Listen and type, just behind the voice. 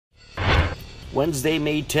Wednesday,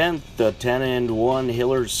 May 10th, the 10-1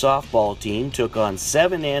 Hillers softball team took on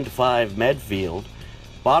 7-5 Medfield.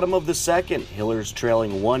 Bottom of the second, Hillers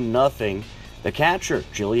trailing 1-0. The catcher,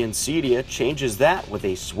 Jillian Cedia, changes that with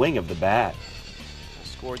a swing of the bat.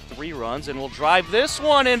 Scored 3 runs and will drive this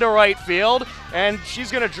one into right field, and she's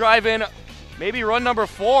going to drive in maybe run number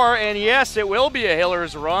 4, and yes, it will be a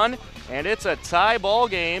Hillers run, and it's a tie ball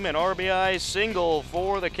game, an RBI single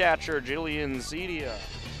for the catcher, Jillian Cedia.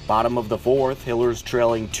 Bottom of the fourth, Hillers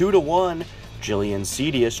trailing 2-1. Jillian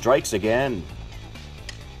Cedia strikes again.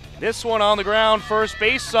 This one on the ground, first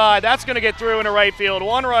base side. That's going to get through into right field.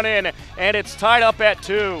 1 run in, and it's tied up at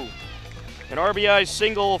 2. An RBI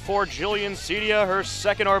single for Jillian Cedia, her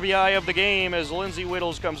second RBI of the game as Lindsay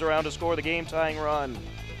Whittles comes around to score the game-tying run.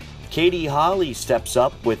 Katie Holly steps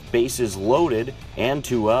up with bases loaded and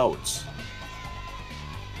 2 outs.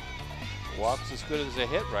 Walk's as good as a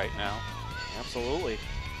hit right now. Absolutely.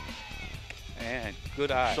 And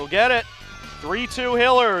good eye. She'll get it. 3-2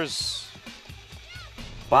 Hillers.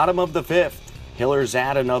 Bottom of the fifth, Hillers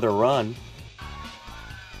add another run.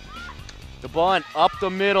 The bunt up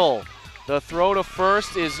the middle. The throw to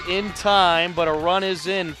first is in time, but a run is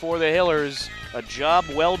in for the Hillers. A job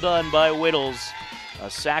well done by Whittles.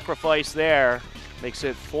 A sacrifice there makes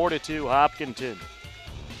it 4-2 Hopkinton.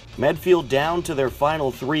 Medfield down to their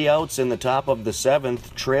final 3 outs in the top of the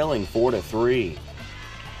seventh, trailing 4-3.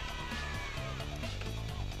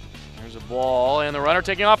 There's a ball, and the runner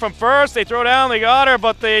taking off from first. They throw down, they got her,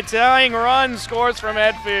 but the tying run scores from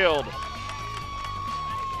Medfield.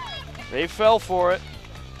 They fell for it.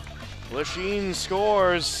 Lachine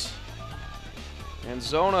scores, and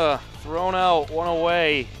Zona thrown out, 1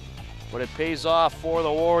 away, but it pays off for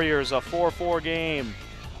the Warriors, a 4-4 game.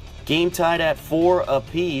 Game tied at 4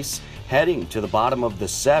 apiece, heading to the bottom of the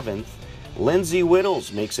seventh. Lindsay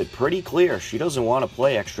Whittles makes it pretty clear she doesn't want to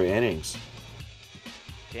play extra innings.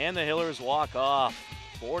 Can the Hillers walk off?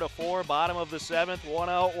 4-4, bottom of the seventh, 1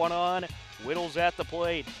 out, 1 on. Whittles at the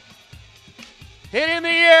plate. Hit in the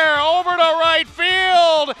air, over to right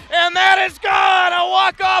field, and that is gone! A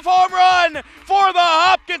walk-off home run for the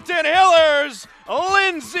Hopkinton Hillers.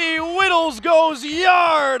 Lindsay Whittles goes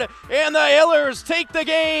yard, and the Hillers take the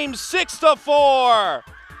game 6-4.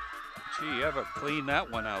 Gee, ever clean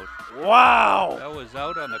that one out. Wow! That was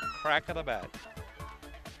out on the crack of the bat.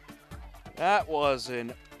 That was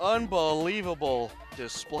an unbelievable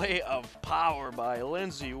display of power by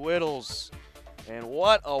Lindsay Whittles. And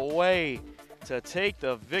what a way to take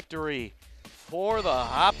the victory for the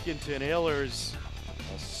Hopkinton Hillers.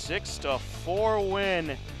 A 6-4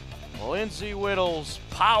 win. Lindsay Whittles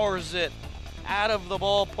powers it out of the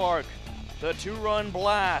ballpark. The 2-run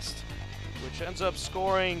blast, which ends up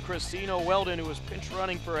scoring Christina Weldon, who was pinch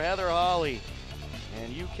running for Heather Holly.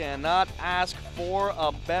 And you cannot ask for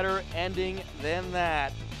a better ending than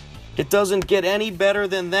that. It doesn't get any better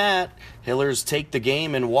than that. Hillers take the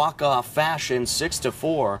game in walk-off fashion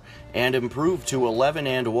 6-4 and improve to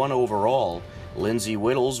 11-1 overall. Lindsay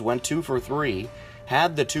Whittles went 2 for 3,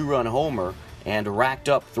 had the 2-run homer, and racked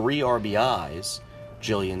up 3 RBIs.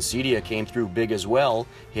 Jillian Cedia came through big as well,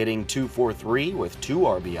 hitting 2 for 3 with 2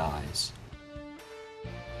 RBIs.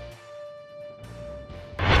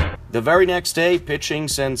 The very next day, pitching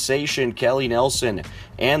sensation Kelly Nelson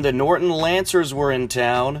and the Norton Lancers were in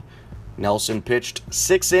town. Nelson pitched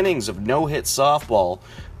 6 innings of no-hit softball,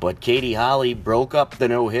 but Katie Holly broke up the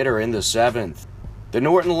no-hitter in the 7th. The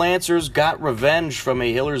Norton Lancers got revenge from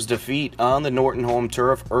a Hillers defeat on the Norton home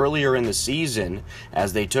turf earlier in the season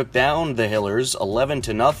as they took down the Hillers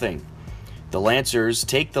 11-0. The Lancers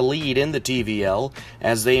take the lead in the TVL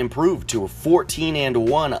as they improve to a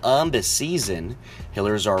 14-1 on the season.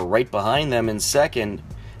 Hillers are right behind them in second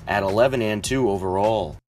at 11-2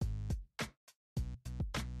 overall.